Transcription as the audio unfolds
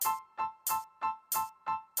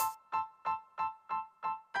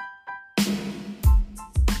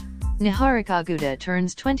Niharika Gupta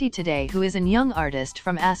turns 20 today, who is a young artist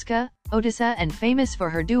from Aska, Odisha and famous for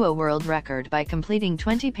her duo world record by completing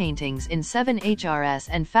 20 paintings in 7 HRS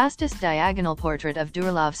and fastest diagonal portrait of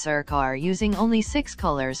Durlabh Sarkar using only 6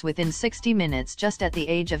 colors within 60 minutes just at the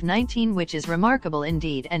age of 19, which is remarkable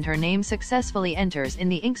indeed, and her name successfully enters in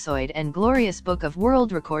the Inksoid and Glorious Book of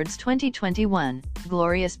World Records 2021.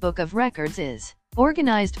 Glorious Book of Records is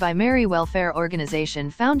organized by Mary Welfare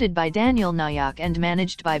Organization, founded by Daniel Nayak and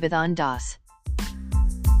managed by Bidhan Das.